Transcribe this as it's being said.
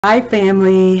Hi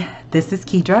family, this is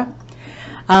Kedra.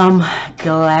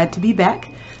 Glad to be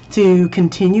back to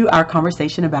continue our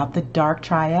conversation about the dark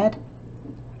triad.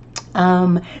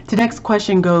 The next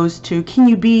question goes to, can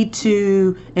you be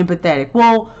too empathetic?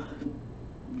 Well,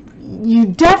 you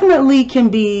definitely can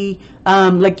be,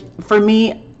 like for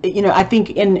me, you know, I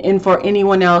think and for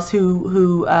anyone else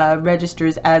who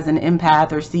registers as an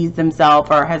empath or sees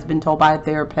themselves or has been told by a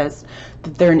therapist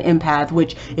that they're an empath,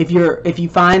 which if you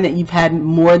find that you've had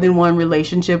more than one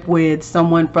relationship with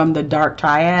someone from the dark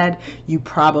triad, you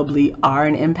probably are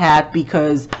an empath,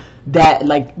 because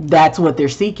that's what they're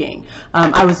seeking.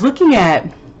 I was looking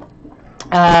at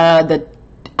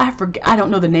I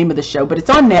don't know the name of the show, but it's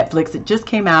on Netflix. It just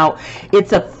came out.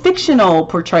 It's a fictional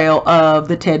portrayal of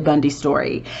the Ted Bundy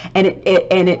story, and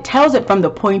it tells it from the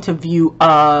point of view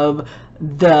of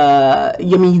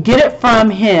you get it from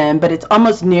him, but it's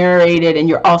almost narrated, and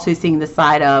you're also seeing the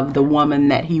side of the woman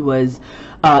that he was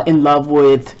in love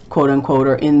with, quote unquote,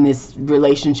 or in this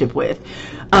relationship with.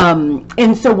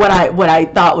 And so what I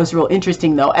thought was real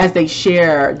interesting, though, as they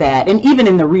share that, and even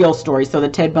in the real story, so the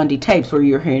Ted Bundy tapes, where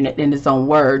you're hearing it in his own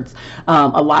words,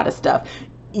 a lot of stuff,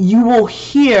 you will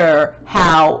hear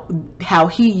how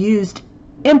he used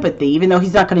empathy, even though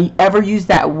he's not going to ever use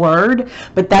that word,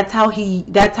 but that's how he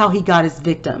got his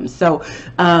victims. So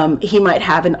he might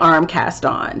have an arm cast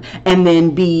on and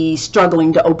then be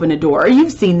struggling to open a door.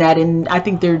 You've seen that in, I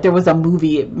think there was a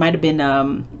movie, it might have been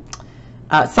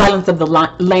Silence of the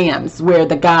Lambs, where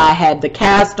the guy had the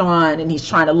cast on and he's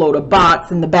trying to load a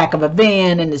box in the back of a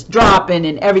van and it's dropping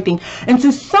and everything. And so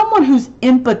someone who's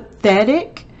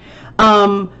empathetic,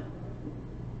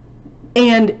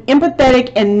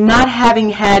 and not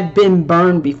having been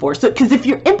burned before. So, because if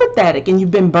you're empathetic and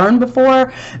you've been burned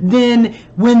before, then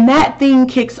when that thing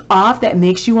kicks off that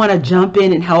makes you want to jump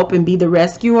in and help and be the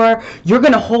rescuer, you're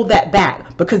going to hold that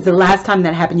back, because the last time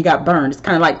that happened, you got burned. It's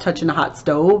kind of like touching a hot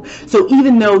stove. So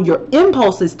even though your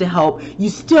impulse is to help, you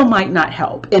still might not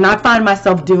help. And I find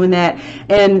myself doing that,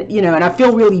 and and I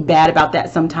feel really bad about that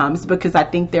sometimes, because I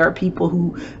think there are people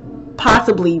who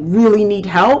possibly really need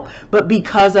help, but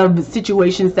because of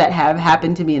situations that have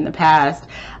happened to me in the past,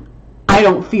 I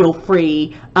don't feel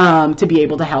free to be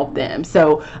able to help them.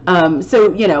 So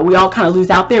we all kind of lose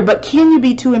out there. But can you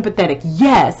be too empathetic?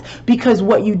 Yes, because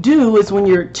what you do is, when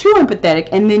you're too empathetic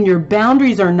and then your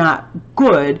boundaries are not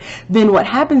good, then what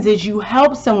happens is you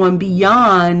help someone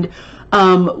beyond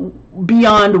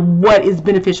what is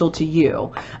beneficial to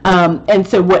you, and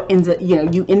so what ends up,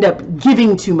 you end up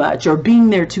giving too much or being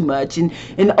there too much, and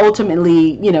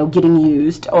ultimately getting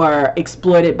used or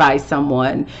exploited by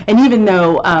someone. And even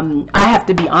though I have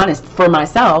to be honest, for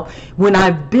myself, when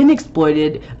I've been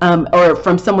exploited, or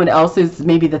from someone else's,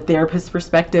 maybe the therapist's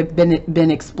perspective,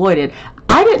 been exploited,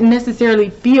 I didn't necessarily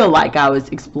feel like I was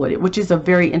exploited, which is a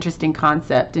very interesting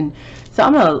concept. And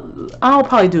so I'll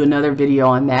probably do another video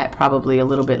on that probably a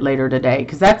little bit later today,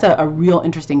 because that's a real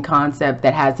interesting concept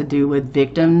that has to do with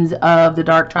victims of the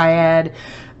dark triad,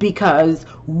 because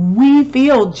we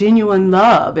feel genuine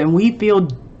love and we feel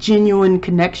genuine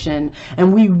connection,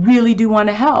 and we really do want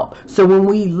to help. So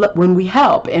when we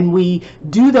help and we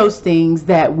do those things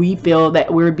that we feel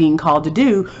that we're being called to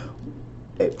do,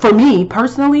 for me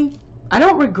personally, I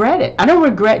don't regret it. I don't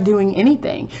regret doing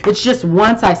anything. It's just,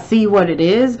 once I see what it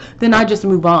is, then I just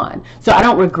move on. So I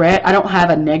don't regret. I don't have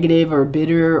a negative or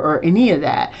bitter or any of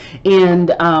that.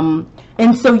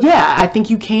 And so, yeah, I think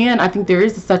you can. I think there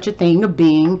is such a thing of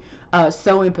being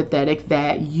so empathetic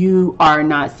that you are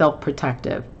not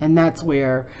self-protective. And that's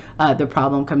where the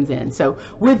problem comes in. So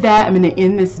with that, I'm going to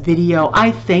end this video.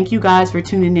 I thank you guys for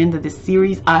tuning into this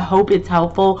series. I hope it's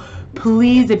helpful.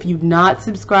 Please, if you've not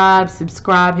subscribed,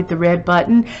 subscribe, hit the red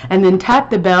button, and then tap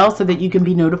the bell so that you can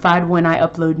be notified when I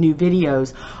upload new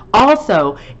videos.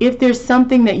 Also, if there's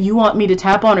something that you want me to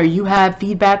tap on, or you have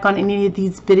feedback on any of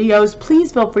these videos,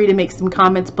 please feel free to make some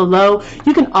comments below.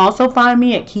 You can also find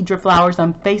me at Kedra Flowers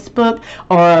on Facebook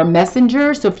or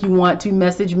Messenger. So if you want to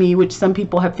message me, which some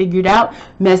people have figured out,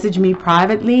 message me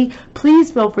privately,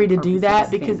 please feel free to do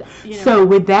that. Because so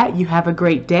with that, you have a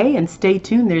great day and stay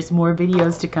tuned. There's more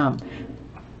videos to come.